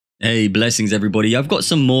Hey, blessings everybody. I've got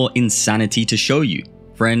some more insanity to show you.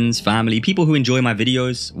 Friends, family, people who enjoy my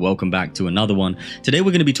videos, welcome back to another one. Today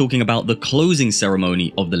we're going to be talking about the closing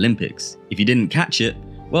ceremony of the Olympics. If you didn't catch it,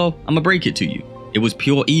 well, I'm gonna break it to you. It was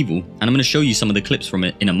pure evil, and I'm going to show you some of the clips from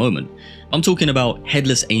it in a moment. I'm talking about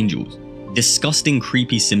headless angels, disgusting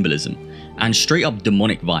creepy symbolism, and straight up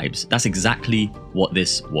demonic vibes. That's exactly what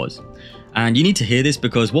this was. And you need to hear this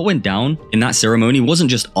because what went down in that ceremony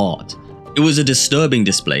wasn't just art. It was a disturbing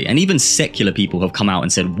display, and even secular people have come out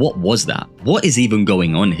and said, what was that? What is even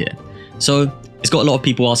going on here? So it's got a lot of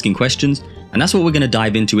people asking questions, and that's what we're going to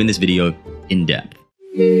dive into in this video in depth.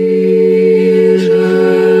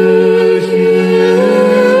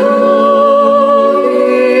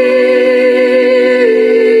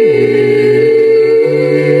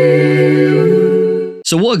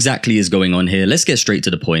 So what exactly is going on here? Let's get straight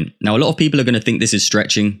to the point. Now, a lot of people are going to think this is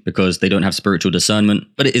stretching because they don't have spiritual discernment,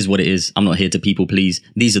 but it is what it is. I'm not here to people please.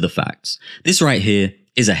 These are the facts. This right here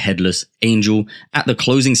is a headless angel at the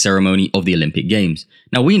closing ceremony of the Olympic Games.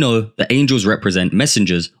 Now, we know that angels represent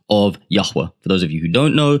messengers of Yahweh. For those of you who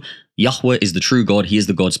don't know, Yahweh is the true God. He is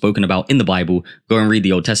the God spoken about in the Bible. Go and read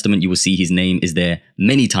the Old Testament. You will see his name is there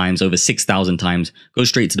many times, over 6,000 times. Go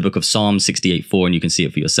straight to the book of Psalm 68:4 and you can see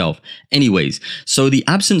it for yourself. Anyways, so the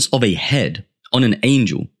absence of a head on an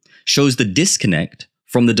angel shows the disconnect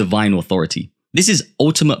from the divine authority. This is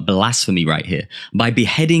ultimate blasphemy right here. By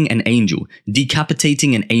beheading an angel,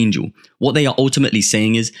 decapitating an angel, what they are ultimately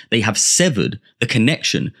saying is they have severed the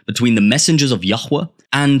connection between the messengers of Yahweh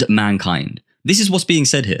and mankind. This is what's being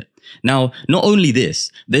said here. Now, not only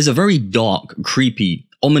this, there's a very dark, creepy,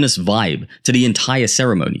 ominous vibe to the entire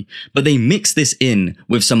ceremony, but they mix this in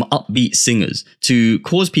with some upbeat singers to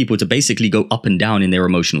cause people to basically go up and down in their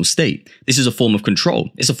emotional state. This is a form of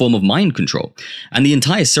control. It's a form of mind control. And the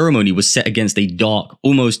entire ceremony was set against a dark,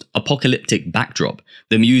 almost apocalyptic backdrop.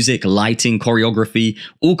 The music, lighting, choreography,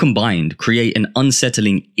 all combined create an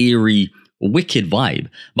unsettling, eerie, wicked vibe,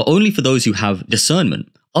 but only for those who have discernment.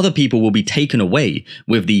 Other people will be taken away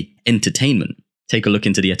with the entertainment. Take a look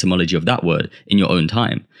into the etymology of that word in your own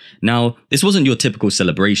time. Now, this wasn't your typical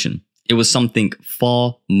celebration. It was something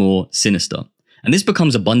far more sinister. And this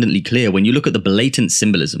becomes abundantly clear when you look at the blatant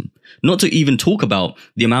symbolism. Not to even talk about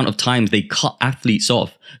the amount of times they cut athletes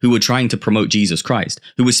off who were trying to promote Jesus Christ,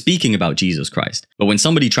 who were speaking about Jesus Christ. But when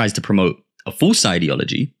somebody tries to promote a false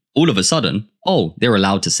ideology, all of a sudden, oh, they're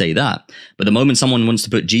allowed to say that. But the moment someone wants to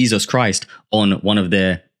put Jesus Christ on one of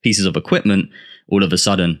their pieces of equipment, all of a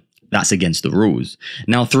sudden, that's against the rules.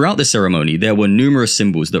 Now, throughout the ceremony, there were numerous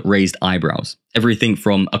symbols that raised eyebrows. Everything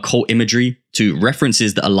from occult imagery to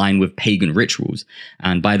references that align with pagan rituals.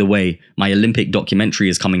 And by the way, my Olympic documentary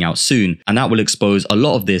is coming out soon, and that will expose a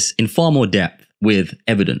lot of this in far more depth with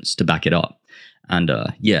evidence to back it up. And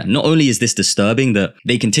yeah, not only is this disturbing that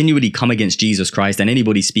they continually come against Jesus Christ and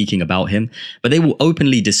anybody speaking about him, but they will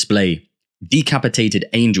openly display decapitated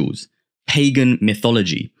angels, pagan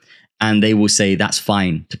mythology, and they will say that's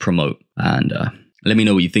fine to promote. And let me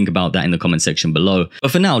know what you think about that in the comment section below.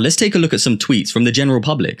 But for now, let's take a look at some tweets from the general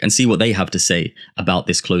public and see what they have to say about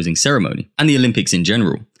this closing ceremony and the Olympics in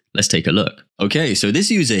general. Let's take a look. Okay, so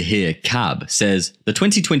this user here, Cab, says, the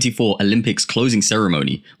 2024 Olympics closing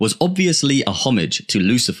ceremony was obviously a homage to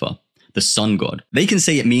Lucifer, the sun god. They can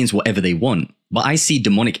say it means whatever they want, but I see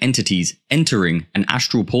demonic entities entering an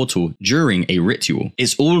astral portal during a ritual.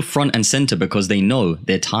 It's all front and center because they know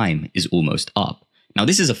their time is almost up. Now,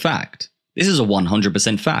 this is a fact. This is a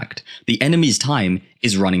 100% fact. The enemy's time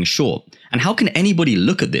is running short. And how can anybody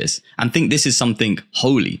look at this and think this is something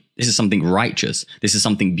holy? This is something righteous. This is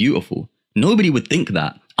something beautiful. Nobody would think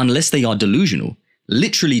that unless they are delusional,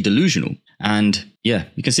 literally delusional. And yeah,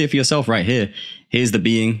 you can see it for yourself right here. Here's the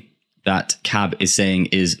being that Cab is saying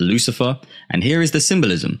is Lucifer. And here is the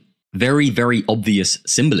symbolism. Very, very obvious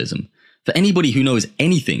symbolism. For anybody who knows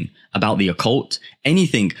anything about the occult,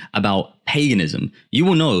 anything about paganism, you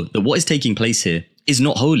will know that what is taking place here is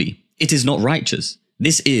not holy. It is not righteous.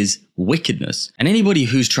 This is wickedness. And anybody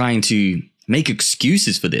who's trying to make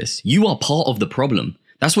excuses for this, you are part of the problem.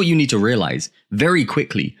 That's what you need to realize very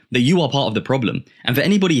quickly, that you are part of the problem. And for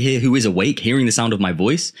anybody here who is awake, hearing the sound of my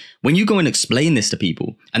voice, when you go and explain this to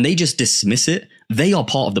people and they just dismiss it, they are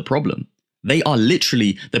part of the problem. They are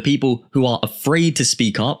literally the people who are afraid to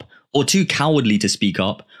speak up or too cowardly to speak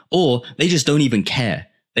up, or they just don't even care.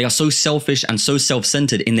 They are so selfish and so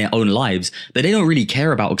self-centered in their own lives that they don't really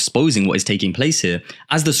care about exposing what is taking place here.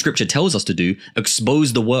 As the scripture tells us to do,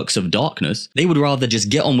 expose the works of darkness. They would rather just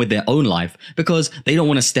get on with their own life because they don't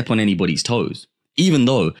want to step on anybody's toes. Even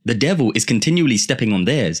though the devil is continually stepping on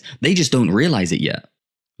theirs, they just don't realize it yet.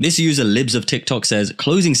 This user Libs of TikTok says,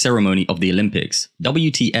 closing ceremony of the Olympics.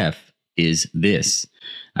 WTF is this?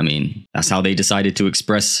 I mean, that's how they decided to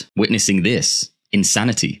express witnessing this.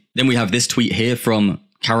 Insanity. Then we have this tweet here from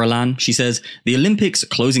Caroline. She says, the Olympics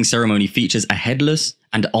closing ceremony features a headless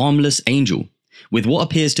and armless angel with what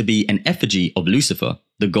appears to be an effigy of Lucifer,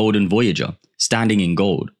 the golden voyager, standing in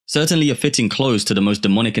gold. Certainly a fitting close to the most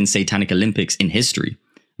demonic and satanic Olympics in history.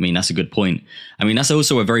 I mean, that's a good point. I mean, that's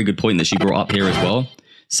also a very good point that she brought up here as well,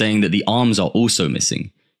 saying that the arms are also missing.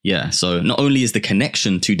 Yeah, so not only is the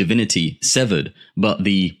connection to divinity severed, but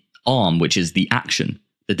the arm, which is the action,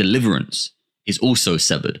 the deliverance, is also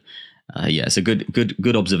severed. Yeah, it's a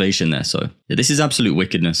good observation there. So yeah, this is absolute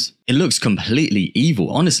wickedness. It looks completely evil.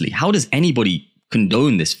 Honestly, how does anybody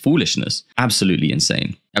condone this foolishness? Absolutely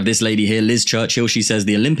insane. I have this lady here, Liz Churchill. She says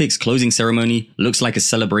the Olympics closing ceremony looks like a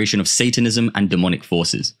celebration of Satanism and demonic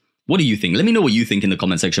forces. What do you think? Let me know what you think in the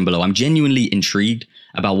comment section below. I'm genuinely intrigued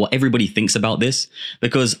about what everybody thinks about this,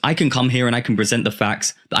 because I can come here and I can present the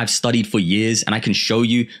facts that I've studied for years, and I can show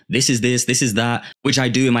you this is that, which I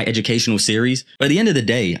do in my educational series. But at the end of the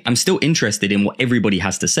day, I'm still interested in what everybody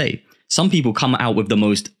has to say. Some people come out with the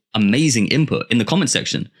most amazing input in the comment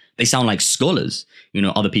section. They sound like scholars. You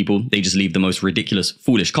know, other people, they just leave the most ridiculous,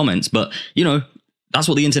 foolish comments. But, you know, that's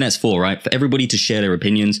what the internet's for, right? For everybody to share their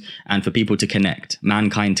opinions and for people to connect,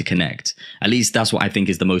 mankind to connect. At least that's what I think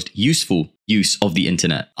is the most useful use of the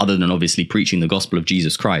internet, other than obviously preaching the gospel of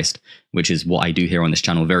Jesus Christ, which is what I do here on this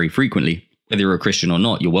channel very frequently. Whether you're a Christian or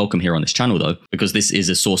not, you're welcome here on this channel though, because this is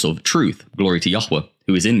a source of truth. Glory to Yahweh,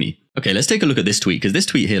 who is in me. Okay, let's take a look at this tweet, because this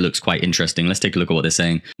tweet here looks quite interesting. Let's take a look at what they're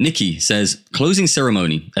saying. Nikki says, closing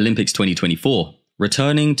ceremony, Olympics 2024,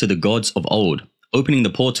 returning to the gods of old. Opening the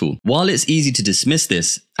portal. While it's easy to dismiss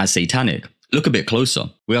this as satanic, look a bit closer.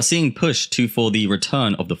 We are seeing push for the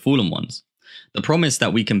return of the fallen ones. The promise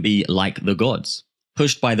that we can be like the gods,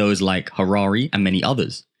 pushed by those like Harari and many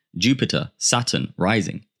others. Jupiter, Saturn,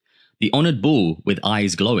 rising. The honored bull with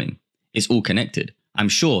eyes glowing. It's all connected. I'm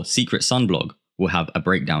sure Secret Sunblog will have a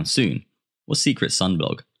breakdown soon. What's Secret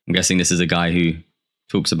Sunblog? I'm guessing this is a guy who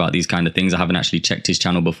talks about these kind of things. I haven't actually checked his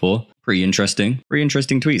channel before. Pretty interesting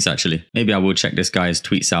tweets actually. Maybe I will check this guy's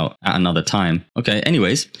tweets out at another time. Okay,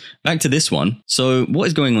 anyways, back to this one. So what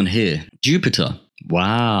is going on here? Jupiter.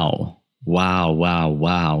 Wow.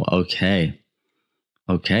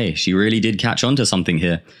 Okay, she really did catch on to something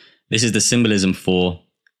here. This is the symbolism for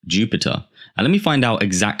Jupiter. And let me find out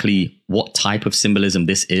exactly what type of symbolism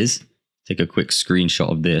this is. Take a quick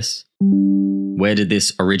screenshot of this. Where did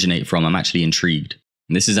this originate from? I'm actually intrigued.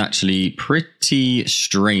 This is actually pretty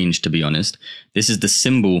strange, to be honest. This is the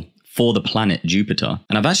symbol for the planet Jupiter.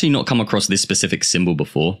 And I've actually not come across this specific symbol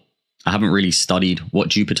before. I haven't really studied what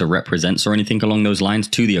Jupiter represents or anything along those lines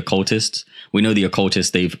to the occultists. We know the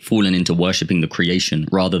occultists, they've fallen into worshipping the creation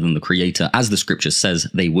rather than the creator, as the scripture says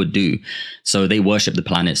they would do. So they worship the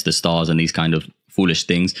planets, the stars, and these kind of foolish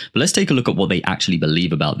things. But let's take a look at what they actually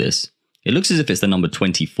believe about this. It looks as if it's the number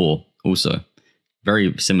 24 also.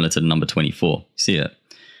 Very similar to the number 24. See it?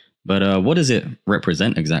 But what does it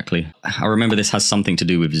represent exactly? I remember this has something to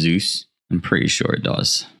do with Zeus. I'm pretty sure it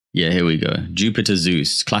does. Yeah, here we go. Jupiter,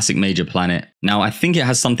 Zeus, classic major planet. Now, I think it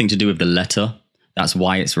has something to do with the letter. That's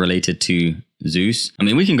why it's related to Zeus. I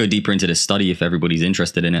mean, we can go deeper into this study if everybody's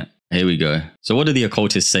interested in it. Here we go. So what do the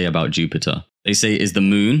occultists say about Jupiter? They say it is the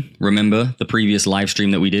moon. Remember the previous live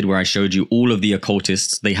stream that we did where I showed you all of the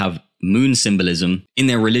occultists, they have moon symbolism in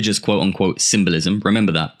their religious quote unquote symbolism.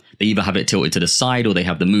 Remember that. They either have it tilted to the side, or they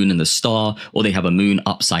have the moon and the star, or they have a moon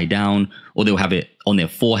upside down, or they'll have it on their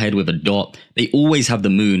forehead with a dot. They always have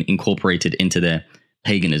the moon incorporated into their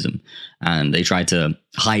paganism, and they try to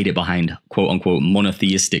hide it behind quote unquote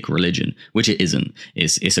monotheistic religion, which it isn't.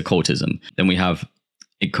 It's occultism. Then we have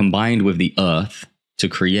it combined with the earth to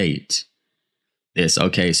create this.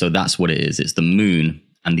 Okay, so that's what it is. It's the moon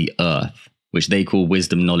and the earth, which they call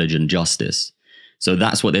wisdom, knowledge, and justice. So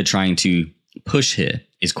that's what they're trying to push here,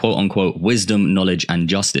 is quote unquote wisdom, knowledge, and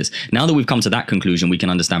justice. Now that we've come to that conclusion, we can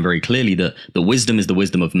understand very clearly that the wisdom is the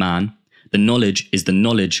wisdom of man. The knowledge is the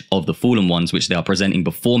knowledge of the fallen ones, which they are presenting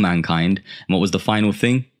before mankind. And what was the final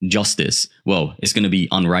thing? Justice. Well, it's going to be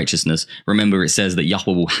unrighteousness. Remember, it says that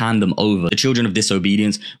Yahweh will hand them over. The children of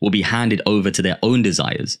disobedience will be handed over to their own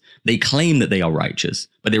desires. They claim that they are righteous,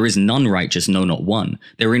 but there is none righteous, no, not one.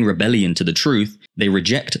 They're in rebellion to the truth. They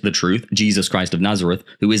reject the truth, Jesus Christ of Nazareth,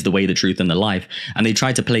 who is the way, the truth, and the life. And they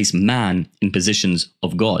try to place man in positions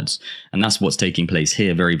of gods. And that's what's taking place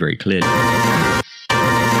here very, very clearly.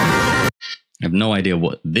 I have no idea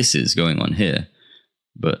what this is going on here,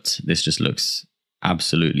 but this just looks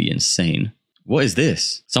absolutely insane. What is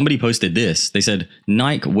this? Somebody posted this. They said,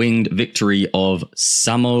 Nike winged victory of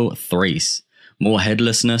Samothrace. More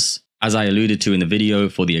headlessness. As I alluded to in the video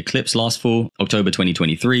for the eclipse last fall, October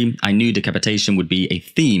 2023, I knew decapitation would be a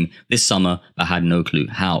theme this summer, but had no clue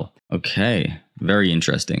how. Okay, very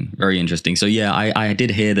interesting. Very interesting. So yeah, I did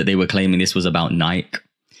hear that they were claiming this was about Nike,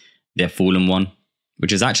 their fallen one,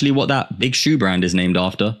 which is actually what that big shoe brand is named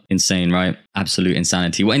after. Insane, right? Absolute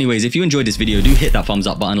insanity. Well, anyways, if you enjoyed this video, do hit that thumbs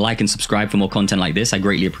up button, like and subscribe for more content like this. I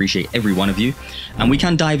greatly appreciate every one of you. And we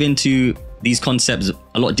can dive into these concepts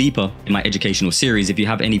a lot deeper in my educational series. If you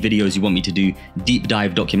have any videos you want me to do deep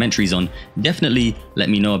dive documentaries on, definitely let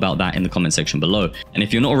me know about that in the comment section below. And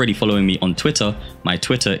if you're not already following me on Twitter, my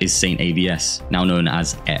Twitter is SaintAVS, now known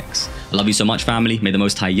as X. I love you so much, family. May the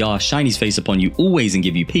Most High Yah shine his face upon you always and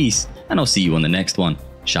give you peace. And I'll see you on the next one.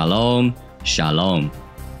 Shalom, shalom.